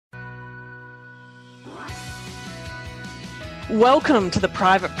Welcome to the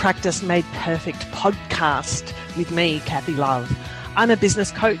Private Practice Made Perfect podcast with me, Kathy Love. I'm a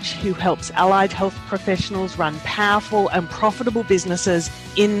business coach who helps allied health professionals run powerful and profitable businesses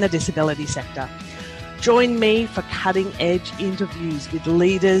in the disability sector. Join me for cutting-edge interviews with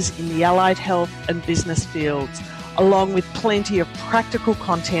leaders in the allied health and business fields, along with plenty of practical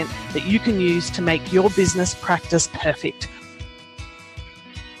content that you can use to make your business practice perfect.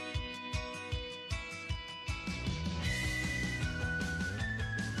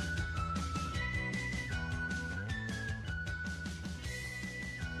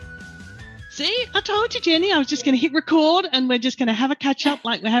 See, I told you, Jenny, I was just going to hit record and we're just going to have a catch up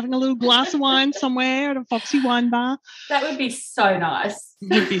like we're having a little glass of wine somewhere at a Foxy wine bar. That would be so nice.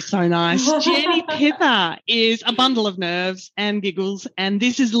 It would be so nice. Jenny Pither is a bundle of nerves and giggles, and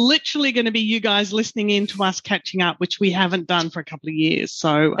this is literally going to be you guys listening in to us catching up, which we haven't done for a couple of years.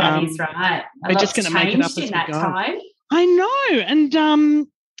 So that is right. We're just going to make it up as we go. Time. I know. And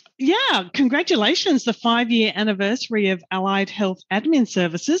yeah, congratulations, the 5-year anniversary of Allied Health Admin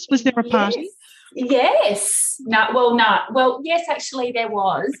Services. Was there a party? Yes. Well, yes, actually there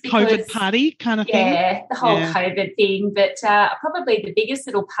was. COVID party kind of thing? Yeah, the whole COVID thing. But probably the biggest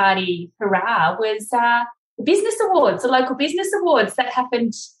little party hurrah was the business awards, the local business awards that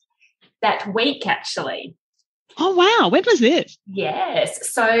happened that week, actually. Oh, wow. When was this?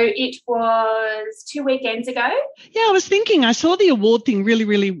 Yes. So it was 2 weekends ago. Yeah, I was thinking I saw the award thing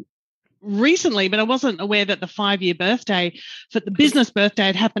really recently, but I wasn't aware that the 5-year birthday, that the business birthday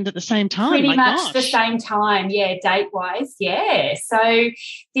had happened at the same time. Pretty much the same time, yeah, date-wise, yeah. So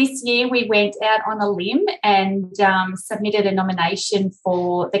this year we went out on a limb and submitted a nomination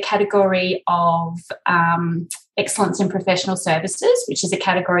for the category of Excellence in Professional Services, which is a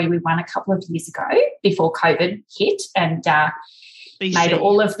category we won a couple of years ago before COVID hit and made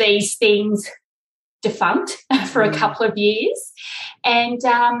all of these things defunct for a couple of years. And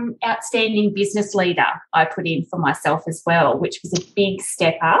outstanding business leader I put in for myself as well, which was a big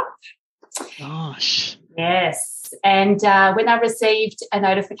step up. Gosh. Yes. And when I received a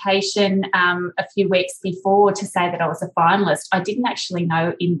notification a few weeks before to say that I was a finalist, I didn't actually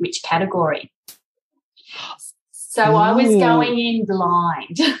know in which category. So I was going in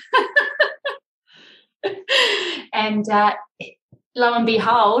blind. And lo and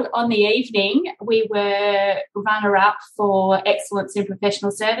behold, on the evening, we were runner-up for Excellence in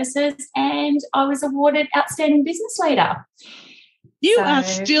Professional Services and I was awarded Outstanding Business Leader. You are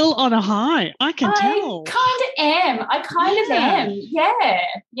still on a high. I can tell. I kind of am. Yeah.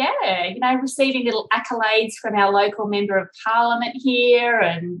 You know, receiving little accolades from our local Member of Parliament here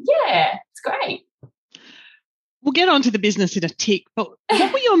and, yeah, it's great. We'll get on to the business in a tick, but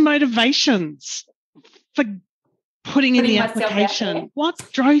what were your motivations for putting in the application? What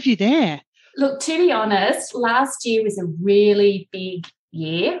drove you there? Look, to be honest, last year was a really big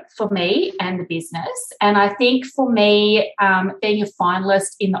year for me and the business. And I think for me, being a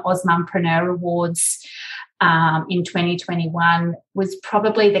finalist in the Osmumpreneur Awards in 2021 was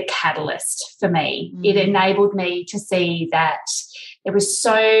probably the catalyst for me. It enabled me to see that there were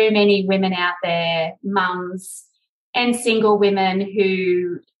so many women out there, mums and single women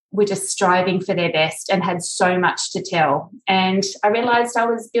who were just striving for their best and had so much to tell. And I realised I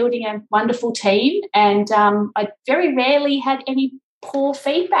was building a wonderful team and I very rarely had any poor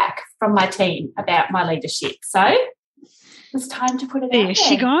feedback from my team about my leadership. So it was time to put it out there. There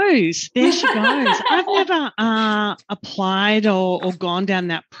she goes. I've never applied or gone down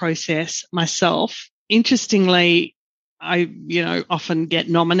that process myself. Interestingly, I, often get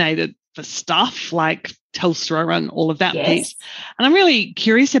nominated for stuff like Telstra and all of that piece. And I'm really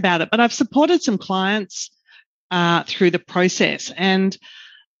curious about it, but I've supported some clients through the process. And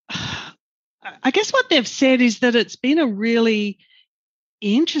I guess what they've said is that it's been a really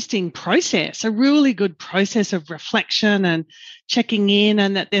interesting process, a really good process of reflection and checking in,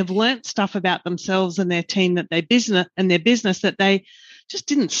 and that they've learnt stuff about themselves and their team that their business that they just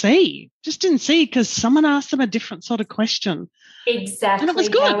didn't see because someone asked them a different sort of question. Exactly. And it was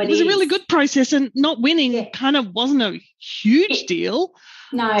good. It was a really good process, and not winning kind of wasn't a huge deal.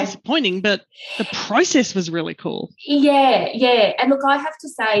 No. Disappointing, but the process was really cool. Yeah. And look, I have to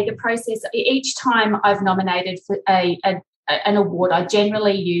say the process, each time I've nominated for an award, I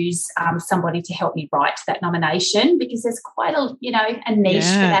generally use somebody to help me write that nomination because there's quite a niche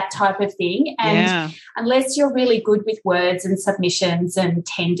for that type of thing. And unless you're really good with words and submissions and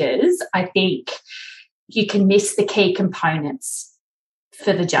tenders, I think you can miss the key components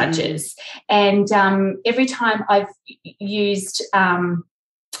for the judges. And every time I've used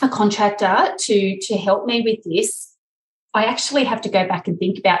a contractor to help me with this, I actually have to go back and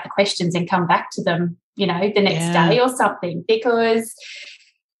think about the questions and come back to them, the next day or something, because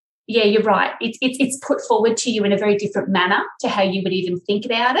you're right. It's put forward to you in a very different manner to how you would even think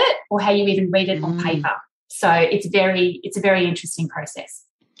about it or how you even read it on paper. So it's a very interesting process.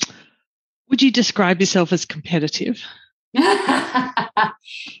 Would you describe yourself as competitive?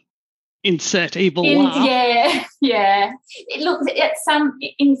 Insert evil laugh. Yeah. Look,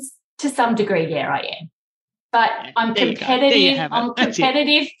 to some degree, I am. But I'm competitive. I'm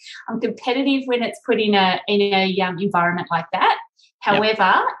competitive. I'm competitive when it's put in a environment like that.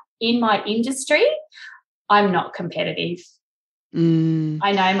 However, in my industry, I'm not competitive. I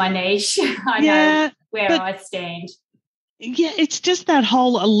know my niche. I know where I stand. Yeah, it's just that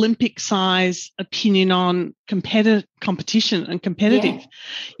whole Olympic size opinion on competition and competitive. Yeah.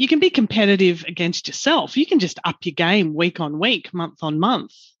 You can be competitive against yourself. You can just up your game week on week, month on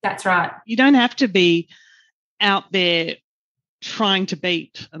month. That's right. You don't have to be out there trying to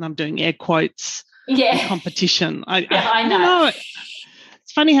beat, and I'm doing air quotes, the competition. I know.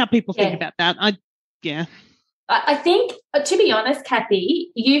 It's funny how people think about that. I think, to be honest,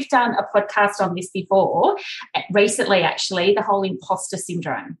 Kathy, you've done a podcast on this before, recently actually, the whole imposter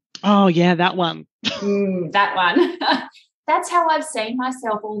syndrome. Oh, yeah, that one. That one. That's how I've seen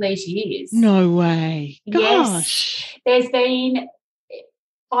myself all these years. No way. Gosh. Yes.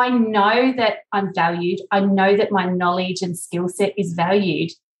 I know that I'm valued. I know that my knowledge and skill set is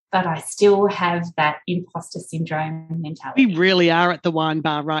valued, but I still have that imposter syndrome mentality. We really are at the wine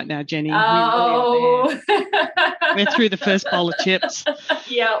bar right now, Jenny. Oh. We're through the first bowl of chips.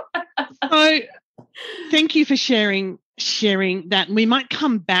 Yep. So thank you for sharing that. And we might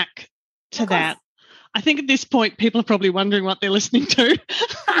come back to that. I think at this point, people are probably wondering what they're listening to.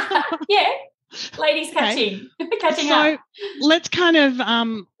 Yeah. Ladies catching up. So let's kind of,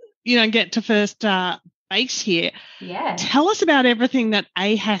 get to first base here. Yeah. Tell us about everything that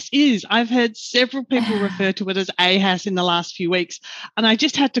AHAS is. I've heard several people refer to it as AHAS in the last few weeks, and I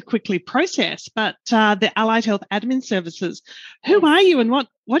just had to quickly process. But the Allied Health Admin Services, who are you and what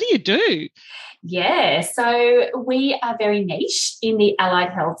do you do? Yeah, so we are very niche in the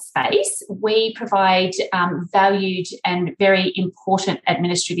allied health space. We provide valued and very important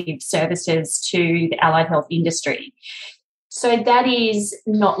administrative services to the allied health industry. So that is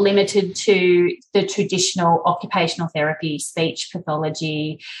not limited to the traditional occupational therapy, speech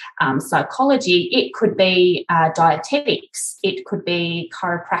pathology, psychology. It could be dietetics. It could be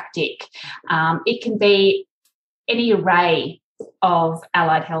chiropractic. It can be any array of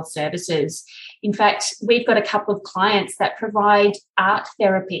allied health services. In fact, we've got a couple of clients that provide art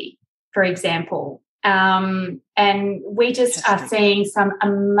therapy, for example. And we just are seeing some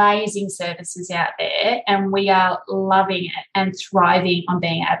amazing services out there, and we are loving it and thriving on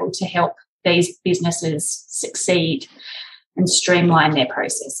being able to help these businesses succeed and streamline their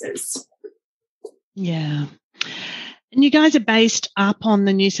processes. Yeah. And you guys are based up on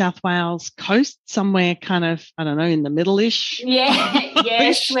the New South Wales coast, somewhere kind of, I don't know, in the middle-ish? Yeah,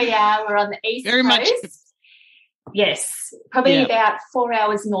 yes, we are. We're on the east coast. Much. Yes, probably about 4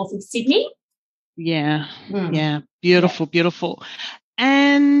 hours north of Sydney. Yeah, beautiful.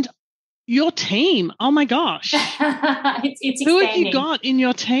 And your team, oh my gosh. it's Who have you got in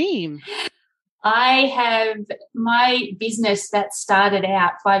your team? I have my business that started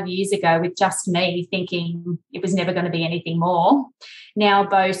out 5 years ago with just me, thinking it was never going to be anything more. Now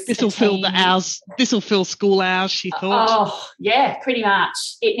boasts this will fill the hours. This will fill school hours, she thought. Oh, yeah, pretty much.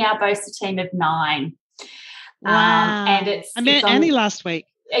 It now boasts a team of 9. Wow. And I met Annie last week.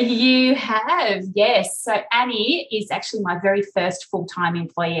 You have, yes. So Annie is actually my very first full-time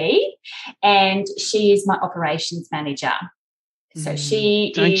employee, and she is my operations manager. So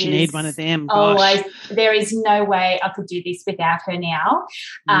she don't you need one of them? Always. There is no way I could do this without her now.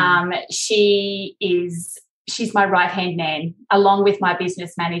 She's my right-hand man, along with my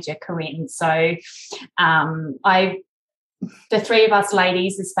business manager, Corinne. So the three of us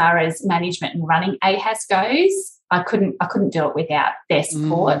ladies, as far as management and running AHAS goes, I couldn't do it without their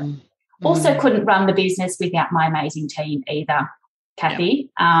support. Also couldn't run the business without my amazing team either, Kathy.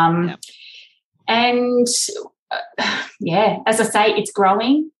 And as I say, it's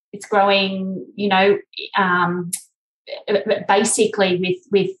growing. It's growing, basically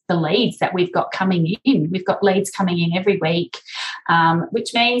with the leads that we've got coming in. We've got leads coming in every week,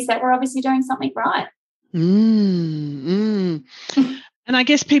 which means that we're obviously doing something right. And I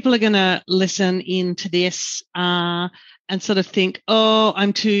guess people are going to listen into this and sort of think, oh,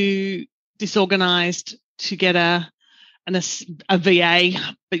 I'm too disorganized to get a VA,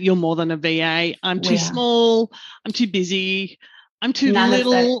 but you're more than a VA. I'm too small. I'm too busy. I'm too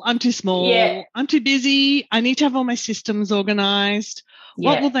little, I'm too small, I'm too busy, I need to have all my systems organised.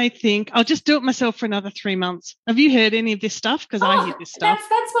 What will they think? I'll just do it myself for another 3 months. Have you heard any of this stuff? Because I hear this stuff.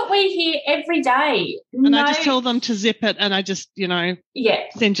 That's what we hear every day. And I just tell them to zip it and I just,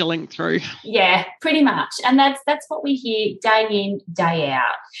 send your link through. Yeah, pretty much. And that's what we hear day in, day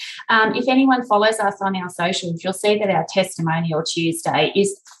out. If anyone follows us on our socials, you'll see that our Testimonial Tuesday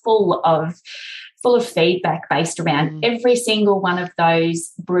is full of feedback based around every single one of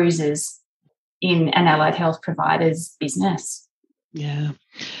those bruises in an allied health provider's business. Yeah.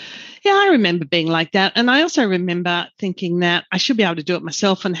 Yeah, I remember being like that. And I also remember thinking that I should be able to do it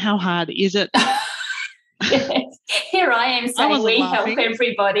myself, and how hard is it? Yes. Here I am saying we help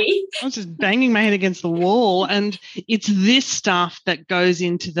everybody. I was just banging my head against the wall. And it's this stuff that goes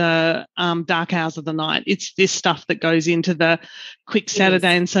into the dark hours of the night. It's this stuff that goes into the quick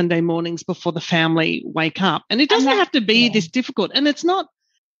Saturday and Sunday mornings before the family wake up. And it doesn't have to be this difficult. And it's not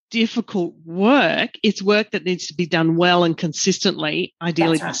difficult work. It's work that needs to be done well and consistently,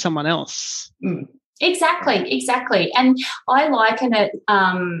 ideally by someone else. Exactly. And I liken it,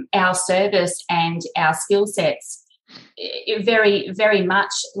 our service and our skill sets very, very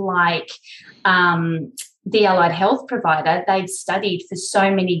much like the allied health provider. They've studied for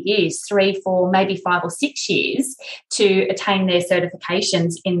so many years, 3, 4, maybe 5 or 6 years, to attain their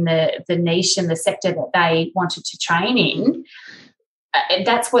certifications in the niche and the sector that they wanted to train in.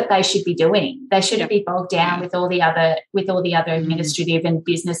 That's what they should be doing. They shouldn't be bogged down with all the other administrative and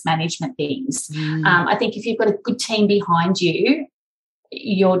business management things. I think if you've got a good team behind you,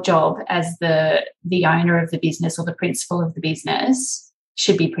 your job as the owner of the business or the principal of the business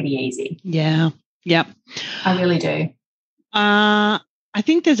should be pretty easy. Yeah. Yep. I really do. I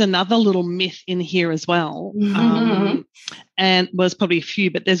think there's another little myth in here as well. And there's probably a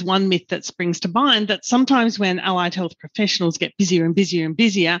few, but there's one myth that springs to mind, that sometimes when allied health professionals get busier and busier and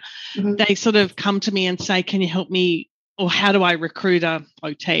busier, they sort of come to me and say, can you help me, or how do I recruit a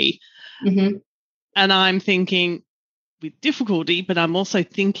OT? And I'm thinking with difficulty, but I'm also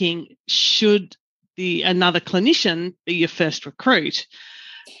thinking, should another clinician be your first recruit?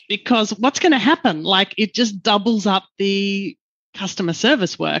 Because what's going to happen? Like, it just doubles up the customer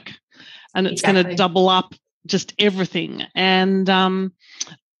service work, and it's going to double up just everything. And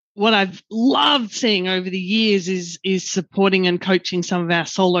what I've loved seeing over the years is supporting and coaching some of our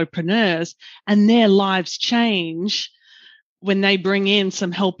solopreneurs, and their lives change when they bring in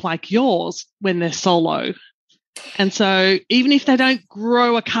some help like yours when they're solo. And so even if they don't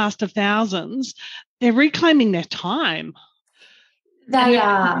grow a cast of thousands, they're reclaiming their time. They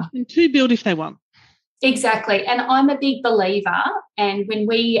are. And to build if they want. Exactly. And I'm a big believer, and when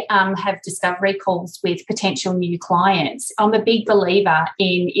we have discovery calls with potential new clients, I'm a big believer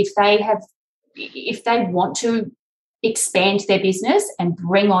in if they want to expand their business and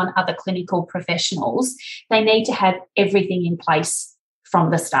bring on other clinical professionals, they need to have everything in place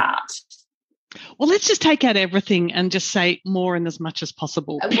from the start. Well, let's just take out everything and just say more and as much as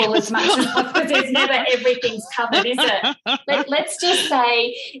possible. Well, as much as possible, because there's never everything's covered, is it? Let's just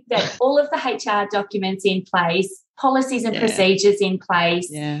say that all of the HR documents in place, policies and procedures in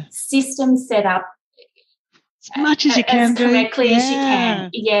place, systems set up as much as you can, as correctly as you can.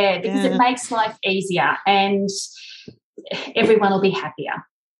 Yeah, because it makes life easier and everyone will be happier.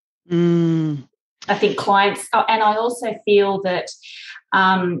 I think clients, and I also feel that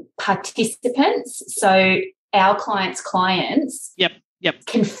participants, so our clients' clients,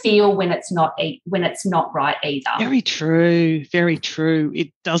 can feel when it's not right either. Very true, very true.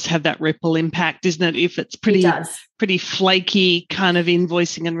 It does have that ripple impact, isn't it? If it's pretty flaky kind of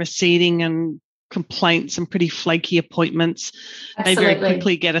invoicing and receipting and complaints and pretty flaky appointments, they very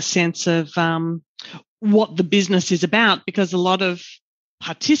quickly get a sense of what the business is about, because a lot of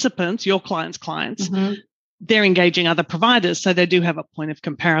participants, your clients' clients, they're engaging other providers, so they do have a point of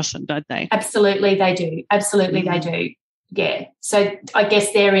comparison, don't they? Absolutely, they do. Absolutely, they do. Yeah. So I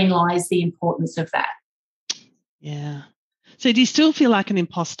guess therein lies the importance of that. Yeah. So do you still feel like an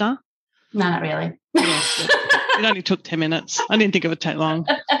imposter? No, not really. Yes, it only took 10 minutes. I didn't think it would take long.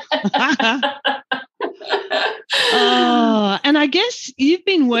 And I guess you've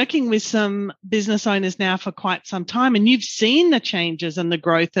been working with some business owners now for quite some time, and you've seen the changes and the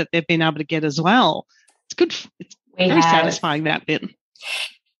growth that they've been able to get as well. It's good. It's very satisfying, that bit.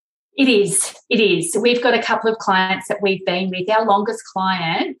 It is. It is. We've got a couple of clients that we've been with. Our longest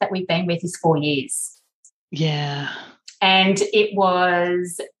client that we've been with is 4 years. Yeah. And it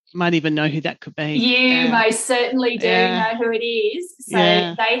was... Might even know who that could be. You most certainly do know who it is. So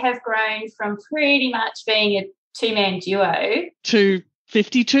they have grown from pretty much being a two-man duo to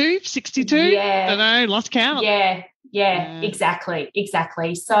 52, 62. I don't know, lost count. Yeah. Yeah, exactly.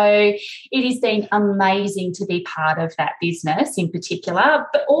 So it has been amazing to be part of that business in particular,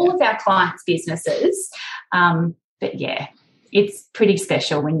 but all of our clients' businesses. But yeah, it's pretty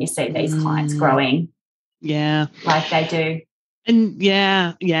special when you see these clients growing. Yeah. Like they do. And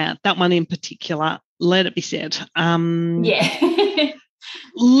yeah, that one in particular, let it be said. Yeah.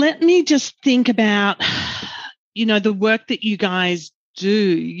 Let me just think about, the work that you guys do.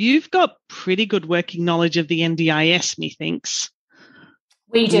 You've got pretty good working knowledge of the NDIS, methinks.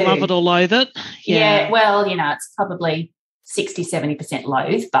 We do. Love it or loathe it. Yeah, well, it's probably 60, 70%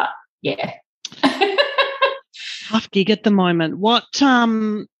 loathe, but yeah. Tough gig at the moment. What,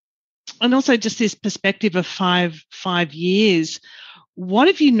 and also just this perspective of five years, what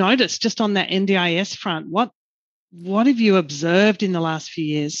have you noticed just on that NDIS front? What have you observed in the last few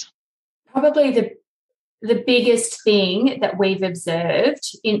years? Probably the biggest thing that we've observed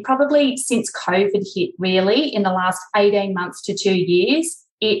in probably since COVID hit, really, in the last 18 months to 2 years,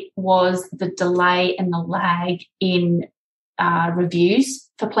 it was the delay and the lag in reviews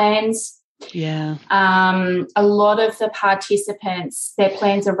for plans. Yeah. A lot of the participants, their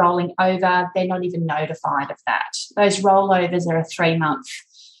plans are rolling over. They're not even notified of that. Those rollovers are a 3-month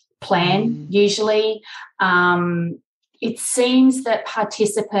plan, usually. It seems that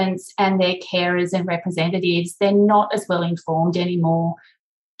participants and their carers and representatives, they're not as well informed anymore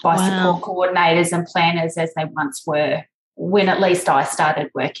by support coordinators and planners as they once were, when at least I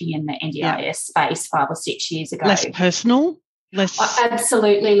started working in the NDIS space 5 or 6 years ago. Less personal?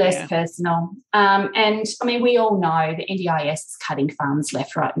 Absolutely less personal. And, I mean, we all know the NDIS is cutting funds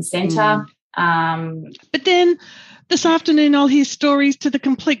left, right and centre. But then this afternoon I'll hear stories to the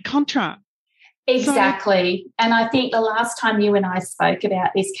complete contrary. Exactly. And I think the last time you and I spoke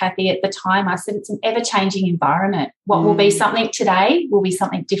about this, Kathy, at the time I said it's an ever-changing environment. What will be something today will be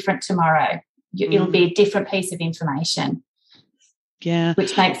something different tomorrow. It'll be a different piece of information. Yeah.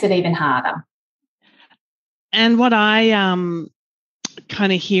 Which makes it even harder. And what I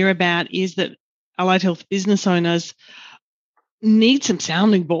kind of hear about is that allied health business owners need some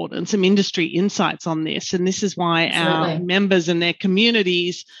sounding board and some industry insights on this. And this is why our members and their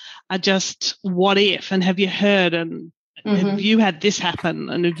communities are just, what if, and have you heard, and have you had this happen,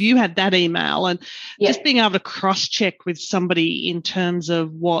 and have you had that email, and just being able to cross-check with somebody in terms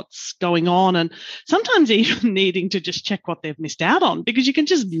of what's going on, and sometimes even needing to just check what they've missed out on, because you can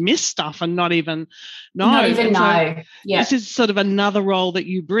just miss stuff and not even know. This is sort of another role that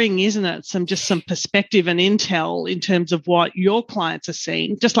you bring, isn't it? Some perspective and intel in terms of what your clients are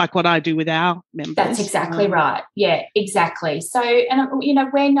seeing, just like what I do with our members. That's exactly right. Yeah, exactly. So, and we're no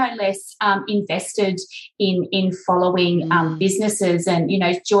less invested in following businesses and,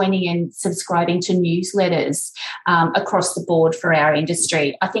 joining and subscribing to newsletters across the board for our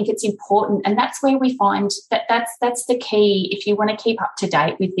industry. I think it's important, and that's where we find that's the key. If you want to keep up to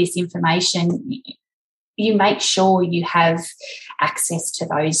date with this information, you make sure you have access to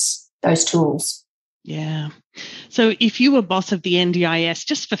those tools. Yeah. So if you were boss of the NDIS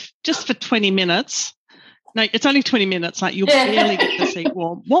just for 20 minutes, no, it's only 20 minutes, like you'll barely get the seat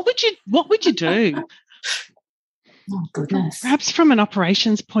warm. What would you do? Oh, goodness. Perhaps from an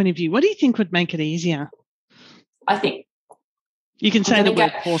operations point of view, what do you think would make it easier? I think you can say the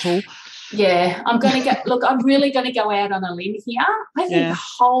word portal. Yeah, I'm really going to go out on a limb here. I think the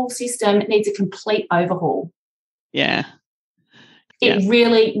whole system needs a complete overhaul. Yeah. It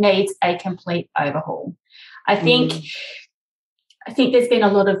really needs a complete overhaul. I think there's been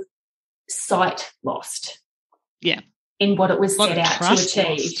a lot of sight lost. Yeah. In what it was set out to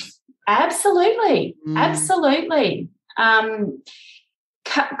achieve. Lost. Absolutely.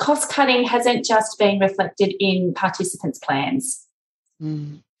 Cost cutting hasn't just been reflected in participants' plans,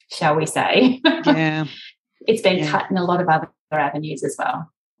 shall we say. Yeah. It's been cut in a lot of other avenues as well.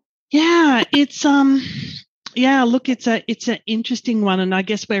 Yeah, it's it's an interesting one, and I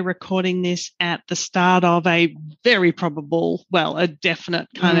guess we're recording this at the start of a very probable, a definite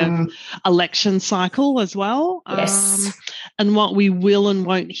kind of election cycle as well. Yes. And what we will and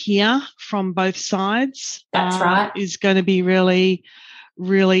won't hear from both sides is going to be really,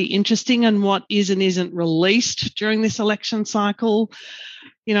 really interesting, and what is and isn't released during this election cycle,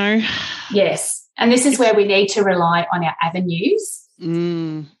 Yes, and this is where we need to rely on our avenues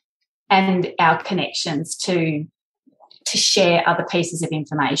and our connections to share other pieces of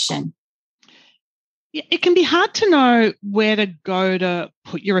information. Yeah, it can be hard to know where to go to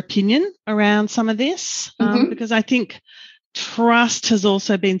put your opinion around some of this because I think trust has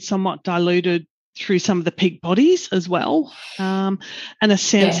also been somewhat diluted through some of the peak bodies as well, and a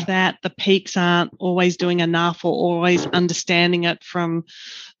sense that the peaks aren't always doing enough or always understanding it from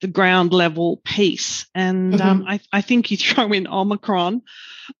the ground level piece. And I think you throw in Omicron,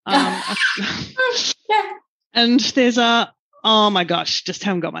 and there's oh my gosh, just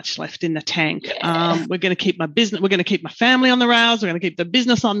haven't got much left in the tank. We're going to keep my business, we're going to keep my family on the rails, we're going to keep the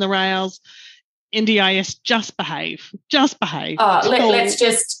business on the rails. NDIS, just behave. Oh, let's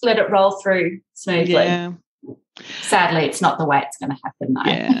just let it roll through smoothly. Yeah. Sadly, it's not the way it's going to happen,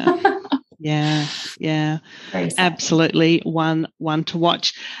 though. Yeah. Absolutely one to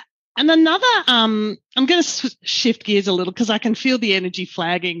watch. And another, I'm going to shift gears a little because I can feel the energy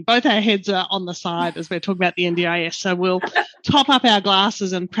flagging. Both our heads are on the side as we're talking about the NDIS, so we'll top up our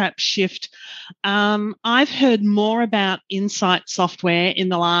glasses and perhaps shift. I've heard more about Insight software in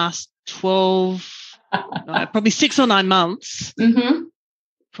the last 12, probably 6 or 9 months,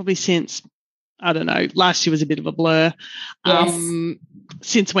 probably since, I don't know, last year was a bit of a blur.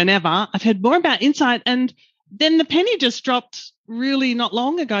 Since whenever, I've heard more about Insight, and then the penny just dropped really not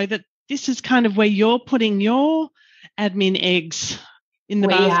long ago that this is kind of where you're putting your admin eggs in the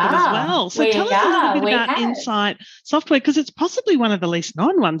basket as well. So tell us a little bit about Insight software, because it's possibly one of the least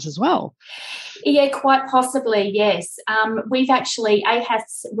known ones as well. Yeah, quite possibly, yes. We've actually,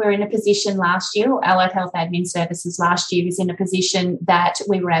 AHAS were in a position last year, or Allied Health Admin Services last year was in a position that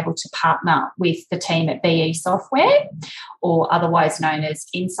we were able to partner with the team at BE Software, or otherwise known as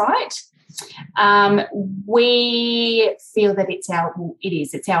Insight. We feel that it's our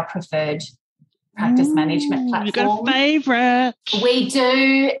preferred practice management platform. You've got a favourite. We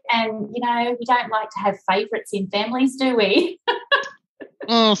do, and, we don't like to have favourites in families, do we?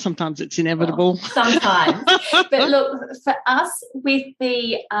 Oh, sometimes it's inevitable. Sometimes. But look, for us with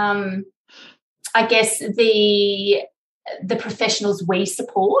the, I guess, the professionals we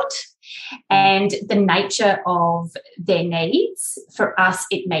support and the nature of their needs, for us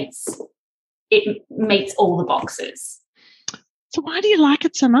it meets all the boxes. So why do you like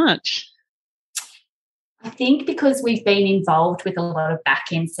it so much? I think because we've been involved with a lot of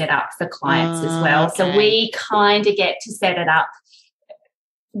back-end setup for clients as well. Okay. So we kind of get to set it up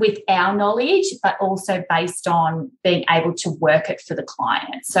with our knowledge, but also based on being able to work it for the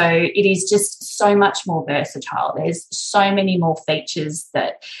client. So it is just so much more versatile. There's so many more features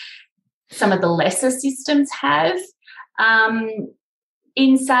that some of the lesser systems have.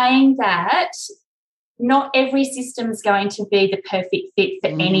 In saying that, not every system is going to be the perfect fit for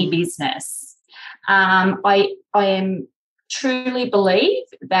any business. I am truly believe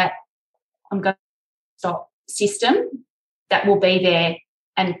that I'm going to stop system that will be there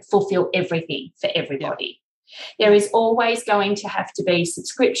and fulfill everything for everybody. Yep. There is always going to have to be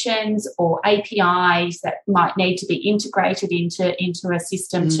subscriptions or APIs that might need to be integrated into a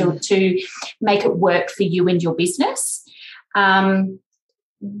system to make it work for you and your business.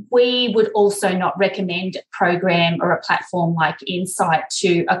 We would also not recommend a program or a platform like Insight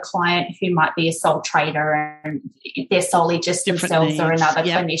to a client who might be a sole trader and they're solely just themselves or another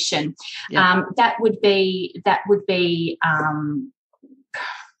clinician. Yep. That would be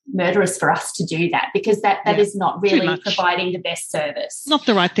murderous for us to do that, because that is not really providing the best service. Not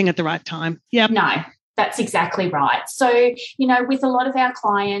the right thing at the right time. Yeah. No. That's exactly right. So, with a lot of our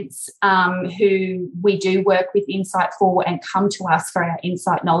clients who we do work with Insight for and come to us for our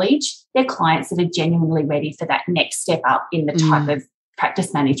Insight knowledge, they're clients that are genuinely ready for that next step up in the type of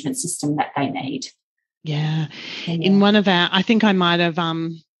practice management system that they need. Yeah. In one of our, I think I might have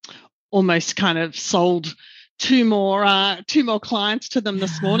almost kind of sold two more clients to them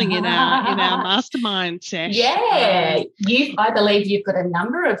this morning in our mastermind session. Yeah, I believe you've got a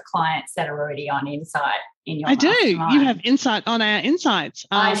number of clients that are already on Insight in your mastermind. I do. You have Insight on our Insights.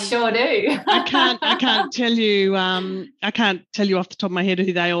 I sure do. I can't tell you. I can't tell you off the top of my head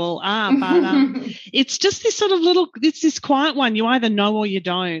who they all are, but it's just this sort of it's this quiet one. You either know or you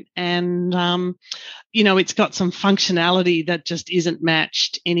don't, and it's got some functionality that just isn't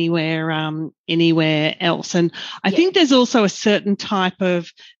matched anywhere else. And I think there's also a certain type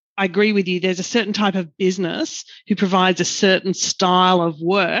of, I agree with you, there's a certain type of business who provides a certain style of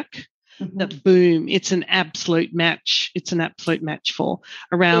work that, boom, it's an absolute match. It's an absolute match for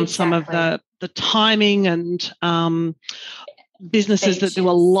around some of the timing and businesses that do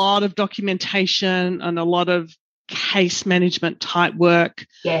a lot of documentation and a lot of case management type work.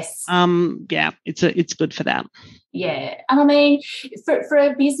 Yes. It's good for that. Yeah. And I mean, for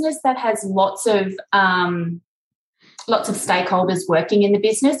a business that has lots of lots of stakeholders working in the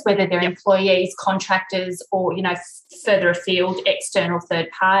business, whether they're employees, contractors, or, further afield, external third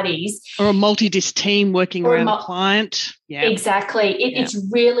parties. Or a multi-disc team working around a client. Yeah. Exactly. It's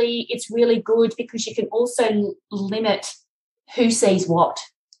really good because you can also limit who sees what.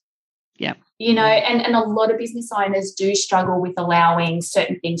 Yeah. And a lot of business owners do struggle with allowing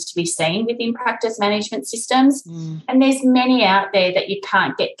certain things to be seen within practice management systems. And there's many out there that you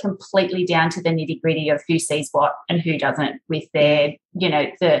can't get completely down to the nitty-gritty of who sees what and who doesn't with their,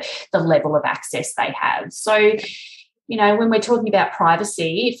 the level of access they have. So, when we're talking about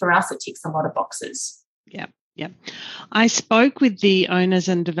privacy, for us, it ticks a lot of boxes. Yeah. Yeah. I spoke with the owners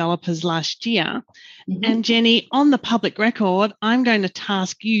and developers last year, and Jenny, on the public record, I'm going to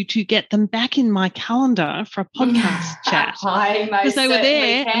task you to get them back in my calendar for a podcast chat. Because they were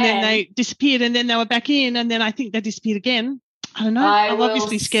there and then they disappeared and then they were back in and then I think they disappeared again. I don't know. I've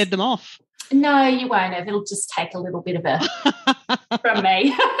obviously scared them off. No, you won't. It'll just take a little bit of from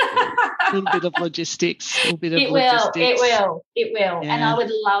me. A little bit of logistics. It will. Yeah. And I would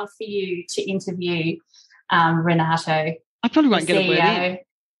love for you to interview Renato. I probably won't get a word in.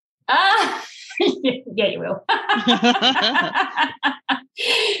 Yeah, you will.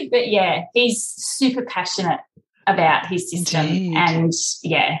 But yeah, he's super passionate about his system. Indeed. And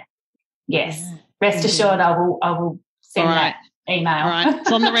rest assured, I will send that email. All right,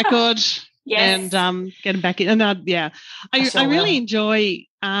 it's on the record. Yes. And get him back in. And I really enjoy.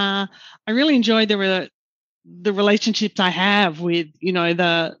 I really enjoy the relationships I have with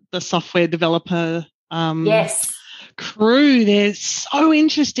the software developer. Crew. They're so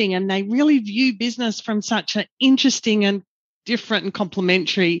interesting and they really view business from such an interesting and different and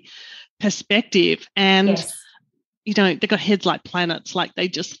complementary perspective. And they've got heads like planets, like they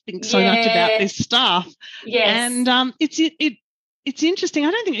just think so much about this stuff. And it's interesting.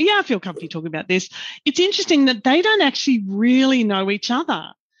 I don't think I feel comfy talking about this. It's interesting that they don't actually really know each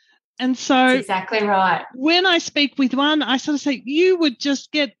other. And so that's exactly right. When I speak with one, I sort of say,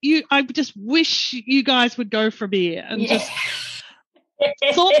 I just wish you guys would go for a beer and just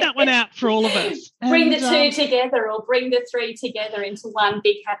sort that one out for all of us. Bring the two together or bring the three together into one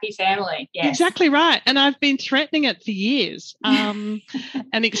big happy family. Yes. Exactly right. And I've been threatening it for years and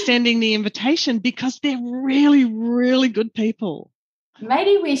extending the invitation because they're really, really good people.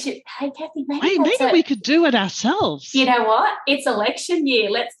 Maybe we should, hey, Kathy, maybe we could do it ourselves. You know what? It's election year.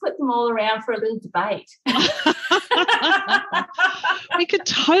 Let's put them all around for a little debate. We could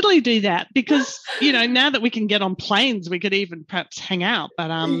totally do that because, now that we can get on planes, we could even perhaps hang out. But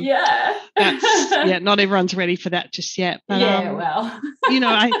not everyone's ready for that just yet. But,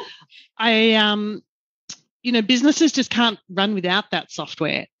 businesses just can't run without that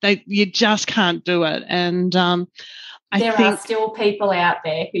software. You just can't do it. And there are still people out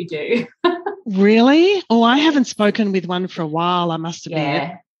there who do. Really? Oh, I haven't spoken with one for a while, I must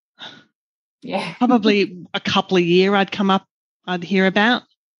admit. Yeah. Probably a couple of years I'd hear about.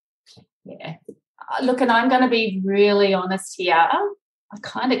 Yeah. Look, and I'm going to be really honest here. I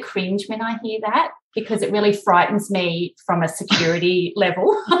kind of cringe when I hear that because it really frightens me from a security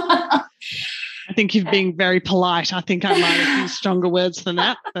level. I think you're being very polite. I think I might have used stronger words than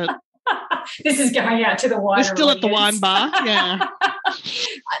that, but this is going out to the wider We're still audience. At the wine bar, yeah.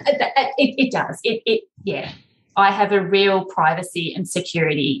 It does. I have a real privacy and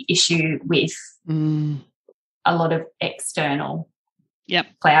security issue with a lot of external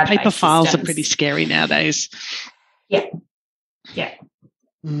cloud-based paper files systems. are pretty scary nowadays. Yeah.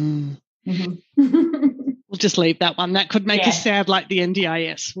 Mm-hmm. We'll just leave that one. That could make us sound like the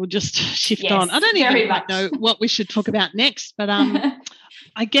NDIS. We'll just shift on. I don't even know what we should talk about next, but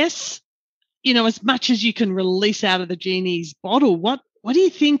I guess, as much as you can release out of the genie's bottle, what do you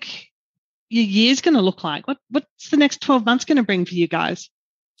think your year's going to look like? What's the next 12 months going to bring for you guys?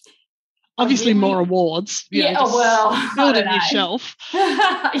 Obviously more awards. Build a new shelf.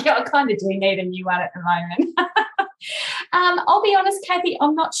 I kind of do need a new one at the moment. I'll be honest, Kathy,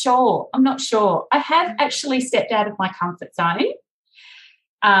 I'm not sure. I have actually stepped out of my comfort zone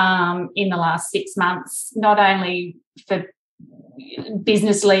in the last 6 months, not only for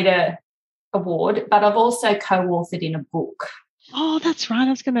Business Leader Award, but I've also co-authored in a book. Oh, that's right. I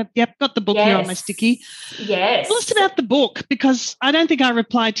was going to, got the book here on my sticky. Yes. Tell us about the book, because I don't think I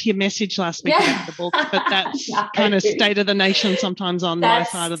replied to your message last week about the book, but that's kind of state of the nation sometimes on my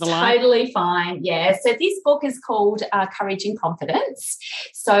side of the line. Totally fine, yeah. So this book is called Courage and Confidence.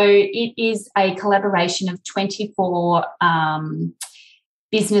 So it is a collaboration of 24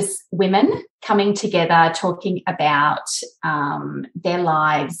 business women coming together, talking about their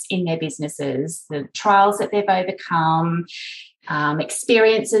lives in their businesses, the trials that they've overcome,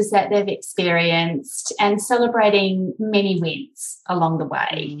 experiences that they've experienced, and celebrating many wins along the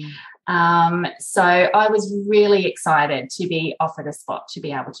way. So I was really excited to be offered a spot to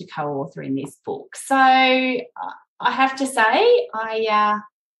be able to co-author in this book. So I have to say, a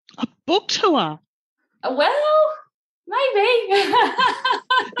book tour. Well, maybe.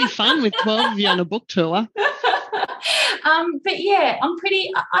 It'd be fun with 12 of you on a book tour. But yeah,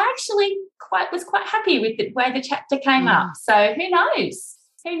 I actually was quite happy with the way the chapter came up. So who knows?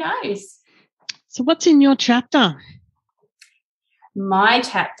 Who knows? So what's in your chapter? My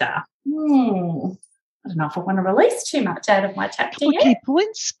chapter. I don't know if I want to release too much out of my chapter Couple of key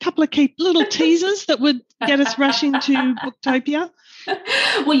points, couple of key little teasers that would get us rushing to Booktopia.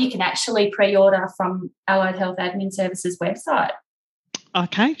 Well, you can actually pre-order from Allied Health Admin Services website.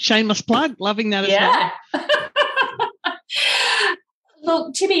 Okay, shameless plug. Loving that as well.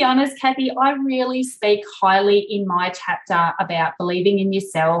 Look, to be honest, Kathy, I really speak highly in my chapter about believing in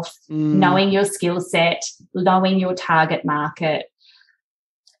yourself, knowing your skill set, knowing your target market.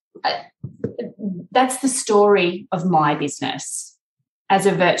 That's the story of my business as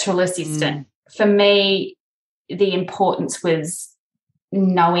a virtual assistant. For me, the importance was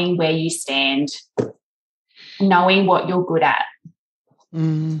knowing where you stand, knowing what you're good at.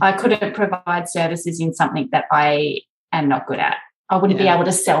 I couldn't provide services in something that I am not good at. I wouldn't be able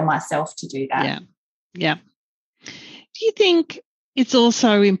to sell myself to do that. Yeah. Do you think it's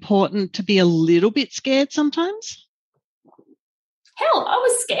also important to be a little bit scared sometimes? Hell, I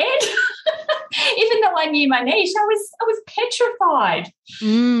was scared. Even though I knew my niche, I was petrified.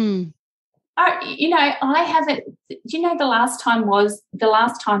 I haven't. Do you know the last time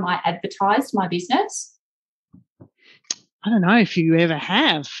I advertised my business? I don't know if you ever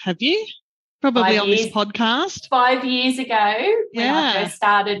have. Have you? Probably on this podcast. 5 years ago when I first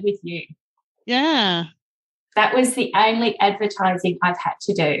started with you. Yeah. That was the only advertising I've had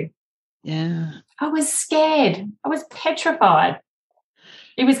to do. Yeah. I was scared. I was petrified.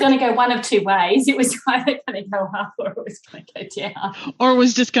 It was going to go one of two ways. It was either going to go up or it was going to go down. Or it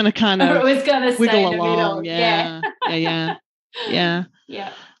was just going to kind of or it was going to wiggle stay in along. the middle. Yeah.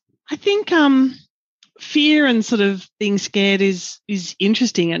 I think fear and sort of being scared is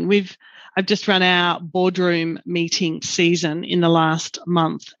interesting, and I've just run our boardroom meeting season in the last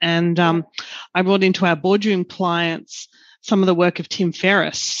month, and I brought into our boardroom clients some of the work of Tim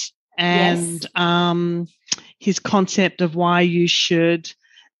Ferriss and his concept of why you should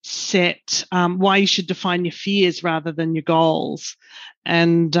define your fears rather than your goals.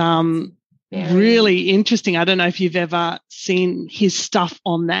 And really interesting. I don't know if you've ever seen his stuff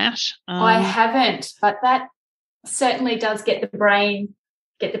on that. I haven't, but that certainly does get the brain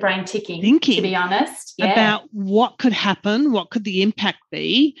ticking, thinking, to be honest. About what could happen, what could the impact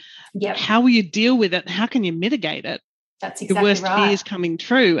be, how will you deal with it, how can you mitigate it? That's exactly the worst right. fears coming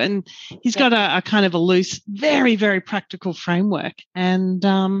true. And he's got a kind of a loose, very, very practical framework. And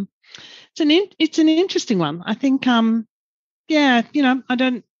it's an interesting one. I think, I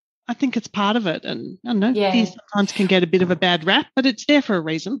think it's part of it. And I don't know, fear sometimes can get a bit of a bad rap, but it's there for a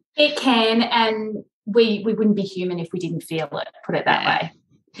reason. It can, and we wouldn't be human if we didn't feel it, put it that way.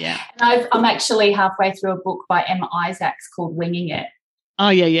 Yeah. And I'm actually halfway through a book by Emma Isaacs called Winging It. Oh,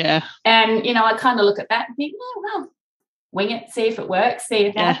 yeah. And, I kind of look at that and think, wing it, see if it works, see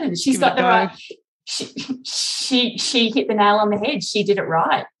if it happens. She's got the right. She hit the nail on the head. She did it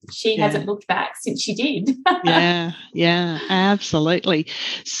right. She hasn't looked back since she did. Yeah, absolutely.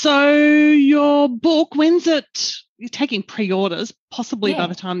 So your book, when's it? You're taking pre-orders, possibly by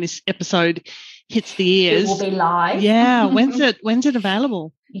the time this episode hits the ears. It will be live. Yeah. When's it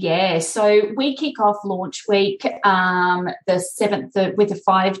available? Yeah, so we kick off launch week the 7th with a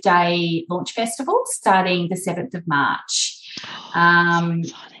 5-day launch festival starting the 7th of March.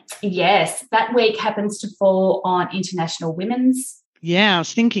 Yes, that week happens to fall on International Women's. Yeah, I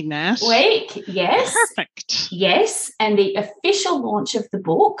was thinking that. Week, yes. Perfect. Yes, and the official launch of the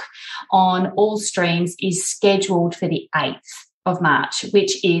book on all streams is scheduled for the 8th of March,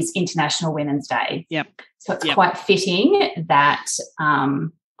 which is International Women's Day. Yep. So it's quite fitting that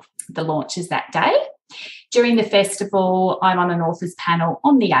the launch is that day. During the festival, I'm on an authors panel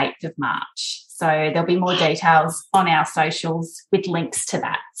on the 8th of March. So there'll be more details on our socials with links to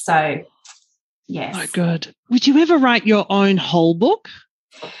that. So, yes. Oh, good. Would you ever write your own whole book?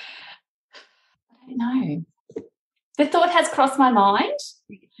 I don't know. The thought has crossed my mind.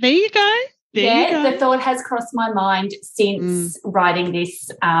 There you go. The thought has crossed my mind since writing this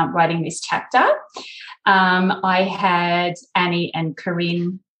chapter. I had Annie and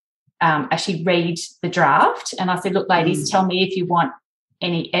Corinne actually read the draft, and I said, look, ladies, tell me if you want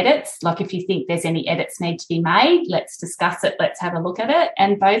any edits. Like if you think there's any edits need to be made, let's discuss it. Let's have a look at it.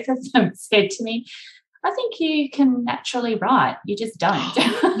 And both of them said to me, I think you can naturally write. You just don't.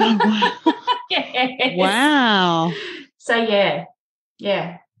 Oh, wow. Yes. Wow. So, yeah.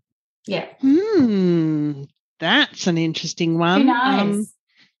 That's an interesting one. Who knows?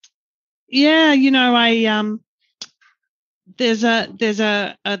 Yeah, there's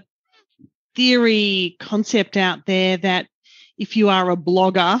a theory concept out there that if you are a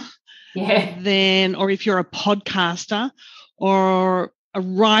blogger, then, or if you're a podcaster or a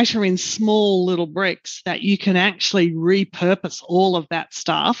writer in small little bricks, that you can actually repurpose all of that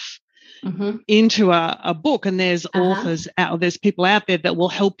stuff into a book. And there's authors out, there's people out there that will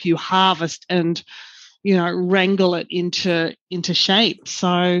help you harvest and, wrangle it into shape.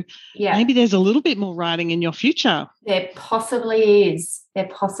 So maybe there's a little bit more writing in your future. There possibly is.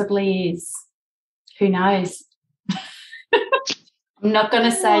 Who knows? I'm not going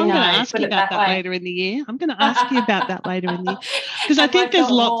to say no. I'm going to ask you about that later in the year. Because I think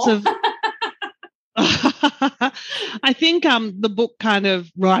there's lots of. I think the book kind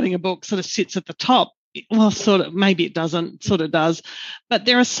of writing a book sort of sits at the top. Well, sort of, maybe it doesn't, sort of does. But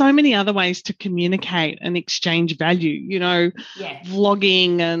there are so many other ways to communicate and exchange value,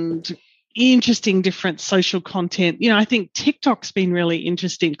 vlogging and interesting different social content. I think TikTok's been really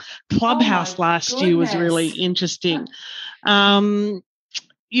interesting. Clubhouse last year was really interesting. I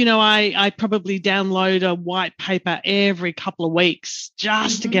probably download a white paper every couple of weeks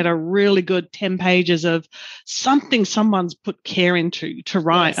just to get a really good 10 pages of something someone's put care into to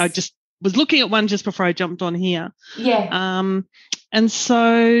write. Yes. I just was looking at one just before I jumped on here. Yeah. And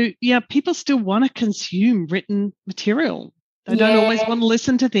so, people still want to consume written material. They don't always want to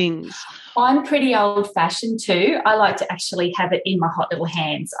listen to things. I'm pretty old-fashioned too. I like to actually have it in my hot little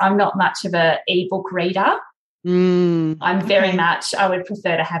hands. I'm not much of an e-book reader. I'm very much, I would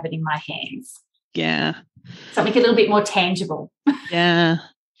prefer to have it in my hands. Yeah. Something a little bit more tangible. Yeah.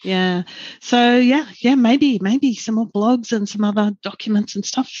 So, maybe some more blogs and some other documents and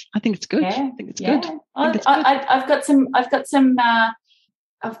stuff. I think it's good. I think it's good. I've got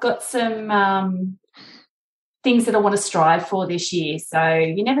some things that I want to strive for this year. So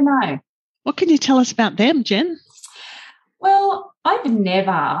you never know. What can you tell us about them, Jen? Well, I've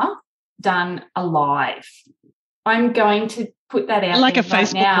never done a live. I'm going to put that out like there a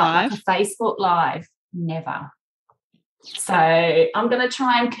Facebook right now, Live. Like a Facebook Live. Never. So I'm going to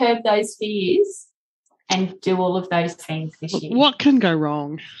try and curb those fears and do all of those things this year. What can go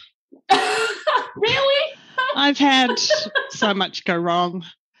wrong? Really? I've had so much go wrong.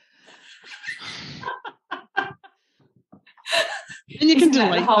 And you can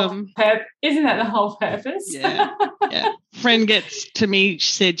delete them. Isn't that the whole purpose? Yeah. Friend gets to me,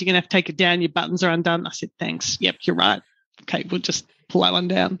 she said, you're going to have to take it down, your buttons are undone. I said, thanks. Yep, you're right. Okay, we'll just pull that one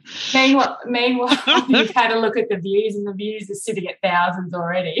down. Meanwhile, you've had a look at the views, and the views are sitting at thousands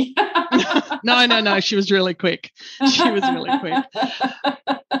already. No. She was really quick. But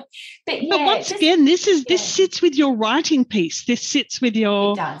once again, this sits with your writing piece. This sits with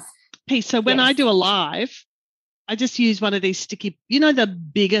your piece. So when I do a live, I just use one of these sticky, the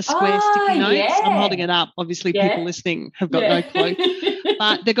bigger square sticky notes. Yeah. I'm holding it up. Obviously, people listening have got no clue.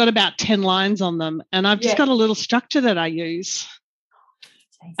 But they've got about 10 lines on them. And I've just got a little structure that I use.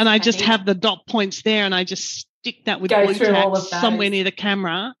 And I just have the dot points there, and I just stick that with blue tack somewhere near the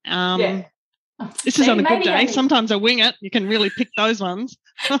camera. This is on a good day. Sometimes I wing it. You can really pick those ones.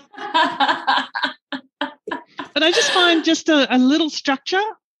 But I just find just a little structure.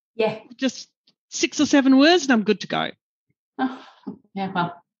 Yeah. Just 6 or 7 words and I'm good to go. Oh, yeah,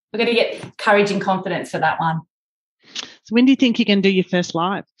 well, we're going to get courage and confidence for that one. So when do you think you can do your first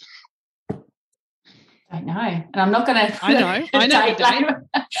live? I don't know. And I'm not going to I know the date.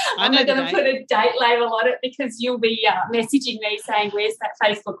 I'm not going to put a date label on it because you'll be messaging me saying, where's that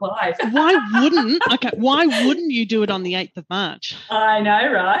Facebook Live? Why wouldn't you do it on the 8th of March? I know,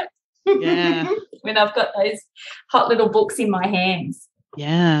 right? Yeah. When I've got those hot little books in my hands.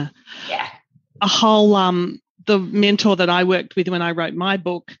 Yeah. Yeah. A whole the mentor that I worked with when I wrote my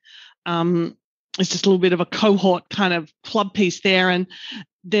book, it's just a little bit of a cohort kind of club piece there, and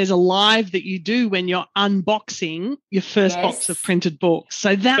there's a live that you do when you're unboxing your first box of printed books.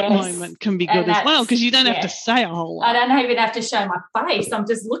 So that moment can be good as well, because you don't have to say a whole lot. I don't even have to show my face. I'm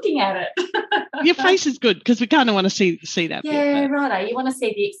just looking at it. Your face is good because we kind of want to see that. Yeah, righto. You want to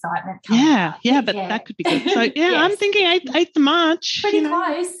see the excitement. But that could be good. So, I'm thinking 8th of March. Pretty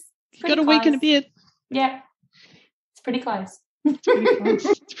close. You've got a week and a bit. Yeah, it's pretty close.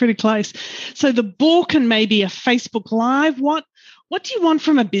 It's pretty close. So the book and maybe a Facebook Live. What do you want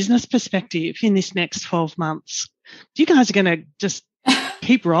from a business perspective in this next 12 months? You guys are going to just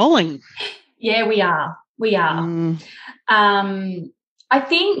Keep rolling. Yeah, we are. We are. I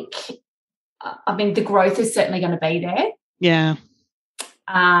think, the growth is certainly going to be there. Yeah.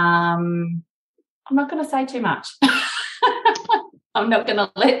 I'm not going to say too much. I'm not going to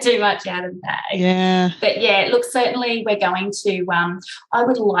let too much out of the bag. Yeah. But, yeah, look, certainly we're going to I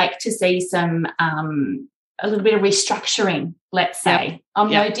would like to see some a little bit of restructuring, let's say. Yep. I'm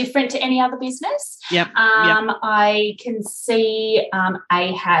no different to any other business. Yep. I can see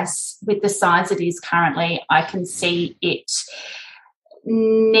AHAS, with the size it is currently, I can see it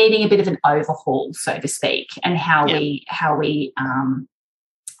needing a bit of an overhaul, so to speak, and how we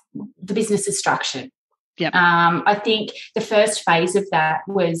the business is structured. Yep. I think the first phase of that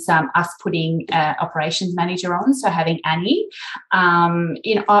was us putting operations manager on, so having Annie.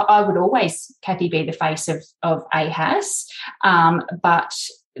 I would always, Kathy, be the face of AHAS, but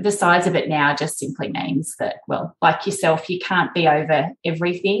the size of it now just simply means that, well, like yourself, you can't be over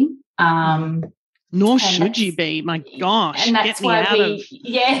everything. Nor should you be. My gosh, and that's why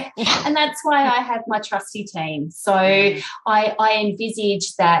and that's why I have my trusty team. So I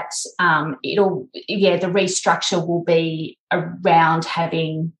envisage that the restructure will be around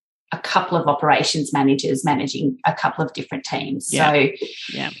having a couple of operations managers managing a couple of different teams. So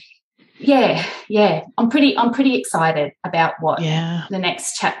I'm pretty excited about what the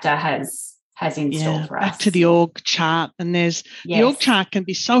next chapter has in store for us. Back to the org chart, and the org chart can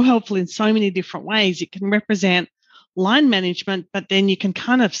be so helpful in so many different ways. It can represent line management, but then you can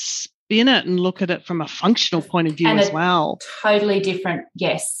kind of spin it and look at it from a functional point of view as well. Totally different,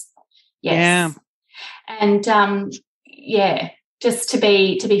 yes. Yeah. And just to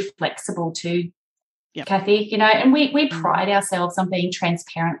be flexible too, Kathy, and we pride ourselves on being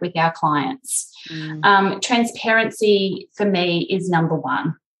transparent with our clients. Transparency for me is number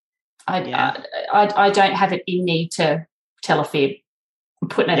one. I don't have it in me to tell a fib. I'm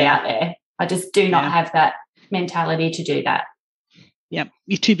putting it out there. I just do not have that mentality to do that. Yep.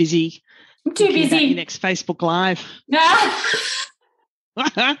 You're too busy. I'm too busy. Your next Facebook Live.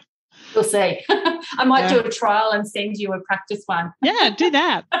 We'll see. I might do a trial and send you a practice one. Yeah, do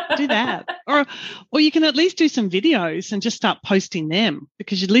that. Do that. Or you can at least do some videos and just start posting them,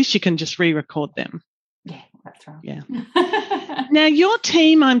 because at least you can just re-record them. Yeah, that's right. Yeah. Now, your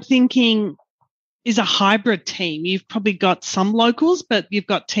team, I'm thinking, is a hybrid team. You've probably got some locals, but you've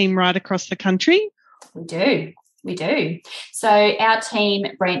got team right across the country. We do. So our team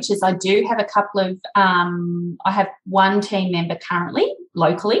branches, I do have a couple of, I have one team member currently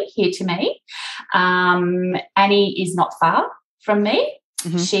locally here to me. Annie is not far from me.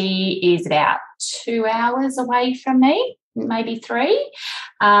 Mm-hmm. She is about 2 hours away from me, maybe 3.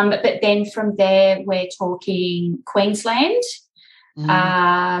 But then from there, we're talking Queensland,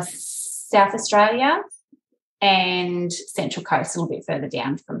 South Australia, and Central Coast, a little bit further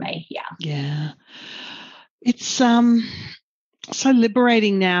down from me here. Yeah. It's so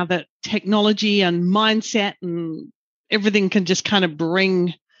liberating now that technology and mindset and everything can just kind of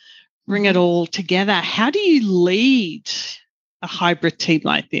bring it all together. How do you lead a hybrid team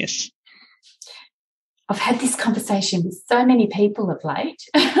like this? I've had this conversation with so many people of late.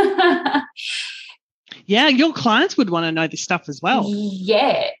 Yeah, your clients would want to know this stuff as well.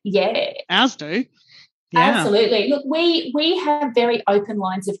 Yeah. Ours do. Yeah. Absolutely. Look, we have very open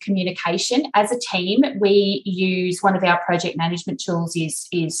lines of communication. As a team, we use one of our project management tools is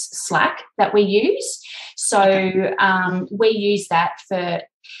Slack that we use. So we use that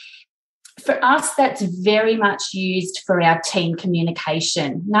for us, that's very much used for our team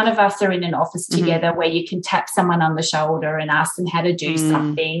communication. None of us are in an office together where you can tap someone on the shoulder and ask them how to do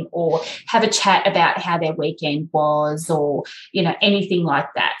something, or have a chat about how their weekend was, or, anything like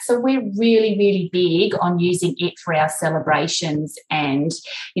that. So we're really, really big on using it for our celebrations and,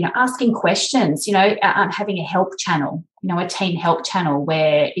 asking questions, having a help channel. A team help channel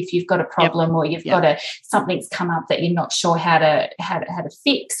where if you've got a problem or you've got something's come up that you're not sure how to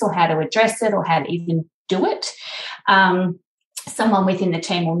fix or how to address it or how to even do it, someone within the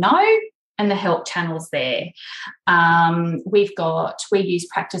team will know, and the help channel's there. We use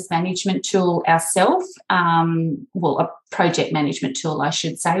practice management tool ourselves, a project management tool, I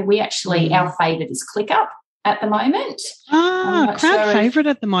should say. We actually, our favourite is ClickUp at the moment. Crowd favourite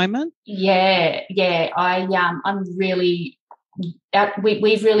at the moment. Yeah. I'm really.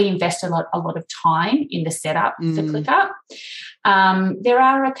 We've really invested a lot of time in the setup for ClickUp. There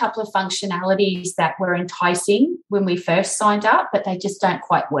are a couple of functionalities that were enticing when we first signed up, but they just don't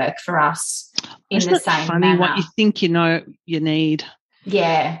quite work for us in the same funny manner. What you think you need.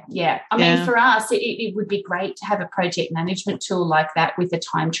 Yeah. I mean, for us, it would be great to have a project management tool like that with a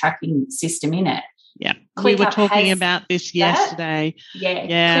time tracking system in it. Yeah. We were ClickUp talking has about this that. yesterday.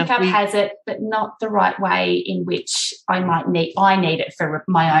 Yeah. ClickUp has it, but not the right way in which I need it for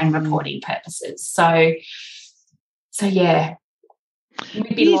my own reporting purposes. So yeah,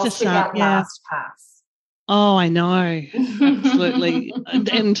 we'd be lost without LastPass. Oh, I know. Absolutely.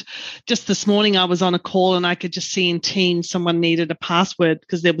 and just this morning I was on a call and I could just see in Teams someone needed a password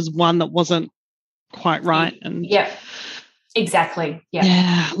because there was one that wasn't quite right. And exactly.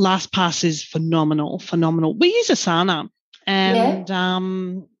 Yeah, LastPass is phenomenal. We use Asana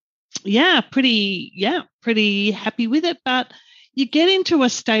and pretty happy with it. But you get into a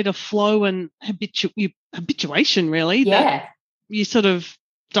state of flow and habituation, really. Yeah. That you sort of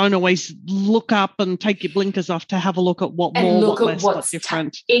don't always look up and take your blinkers off to have a look at what less, what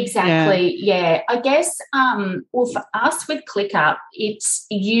different. Exactly. Yeah. I guess, for us with ClickUp,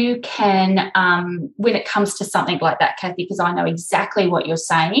 you can, when it comes to something like that, Kathy, because I know exactly what you're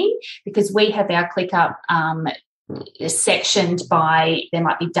saying, because we have our ClickUp sectioned by, there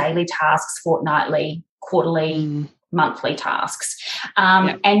might be daily tasks, fortnightly, quarterly, monthly tasks.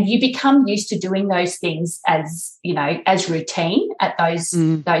 And you become used to doing those things as routine at those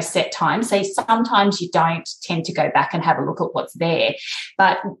set times. So sometimes you don't tend to go back and have a look at what's there,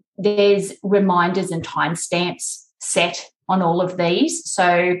 but there's reminders and timestamps set on all of these.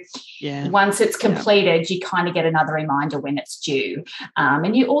 So once it's completed, you kind of get another reminder when it's due.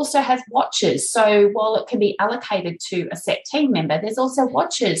 And you also have watches. So while it can be allocated to a set team member, there's also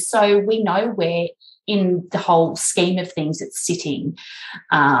watches. So we know where in the whole scheme of things it's sitting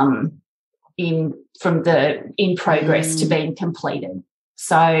in progress to being completed.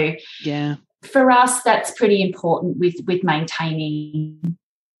 So for us, that's pretty important with maintaining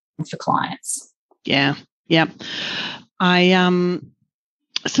for clients. Yeah. I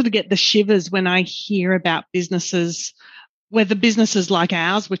sort of get the shivers when I hear about businesses, whether businesses like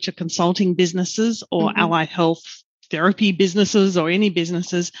ours, which are consulting businesses, or allied health therapy businesses, or any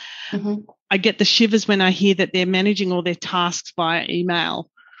businesses. I get the shivers when I hear that they're managing all their tasks via email.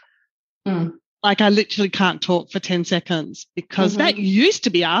 Like I literally can't talk for 10 seconds because that used to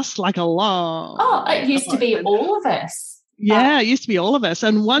be us like a lot. Oh, it used to be all of us. Yeah, it used to be all of us.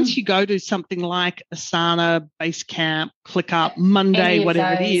 And once you go to something like Asana, Basecamp, ClickUp, Monday,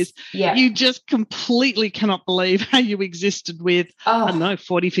 whatever it is, you just completely cannot believe how you existed with, I don't know,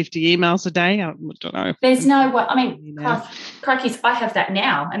 40, 50 emails a day. I don't know. There's no way. I mean, crikey, I have that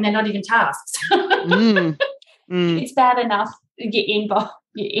now and they're not even tasks. It's bad enough your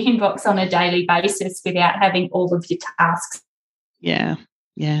inbox on a daily basis without having all of your tasks. Yeah,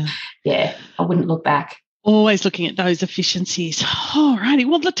 I wouldn't look back. Always looking at those efficiencies. All righty.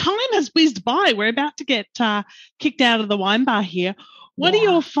 Well, the time has whizzed by. We're about to get kicked out of the wine bar here. What are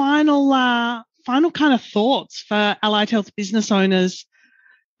your final kind of thoughts for allied health business owners,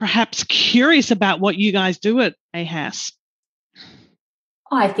 perhaps curious about what you guys do at AHAS?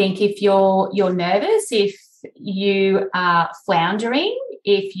 I think if you're nervous, if you are floundering,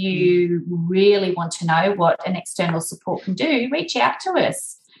 if you really want to know what an external support can do, reach out to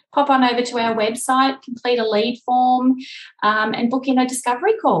us. Pop on over to our website, complete a lead form, and book in a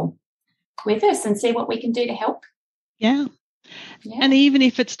discovery call with us and see what we can do to help. Yeah. And even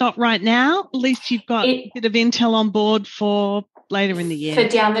if it's not right now, at least you've got a bit of intel on board for later in the year. For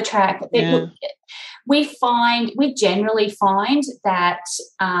down the track. Yeah. We generally find that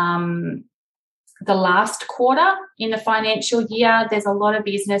the last quarter in the financial year, there's a lot of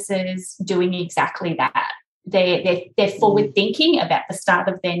businesses doing exactly that. They're forward thinking about the start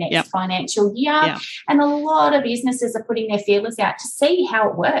of their next financial year, and a lot of businesses are putting their feelers out to see how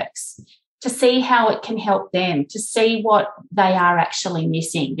it works, to see how it can help them, to see what they are actually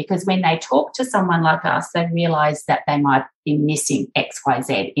missing, because when they talk to someone like us, they realise that they might be missing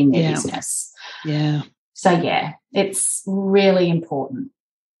XYZ in their business. So it's really important.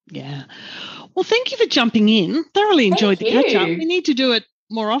 Well, thank you for jumping in. Thoroughly enjoyed the catch up. We need to do it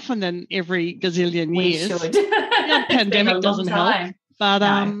more often than every gazillion years. We should. The pandemic doesn't help, but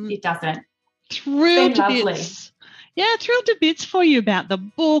no, it doesn't. Thrilled to bits. Yeah, thrilled to bits for you about the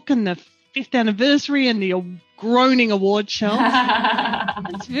book and the 5th anniversary and the groaning award shelf.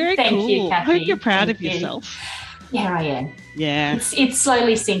 It's very cool. Thank you, Kathy. I hope you're proud of yourself. Yeah, I am. Yeah. It's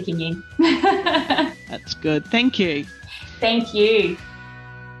slowly sinking in. That's good. Thank you. Thank you.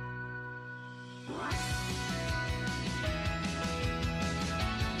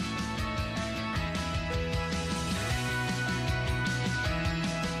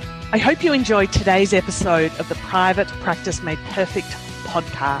 I hope you enjoyed today's episode of the Private Practice Made Perfect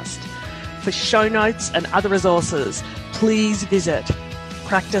podcast. For show notes and other resources, please visit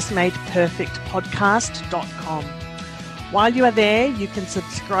practicemadeperfectpodcast.com. While you are there, you can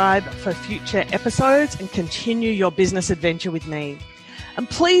subscribe for future episodes and continue your business adventure with me. And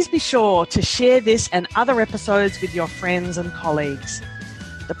please be sure to share this and other episodes with your friends and colleagues.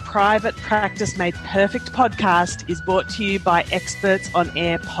 The Private Practice Made Perfect podcast is brought to you by Experts on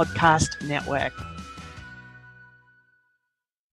Air Podcast Network.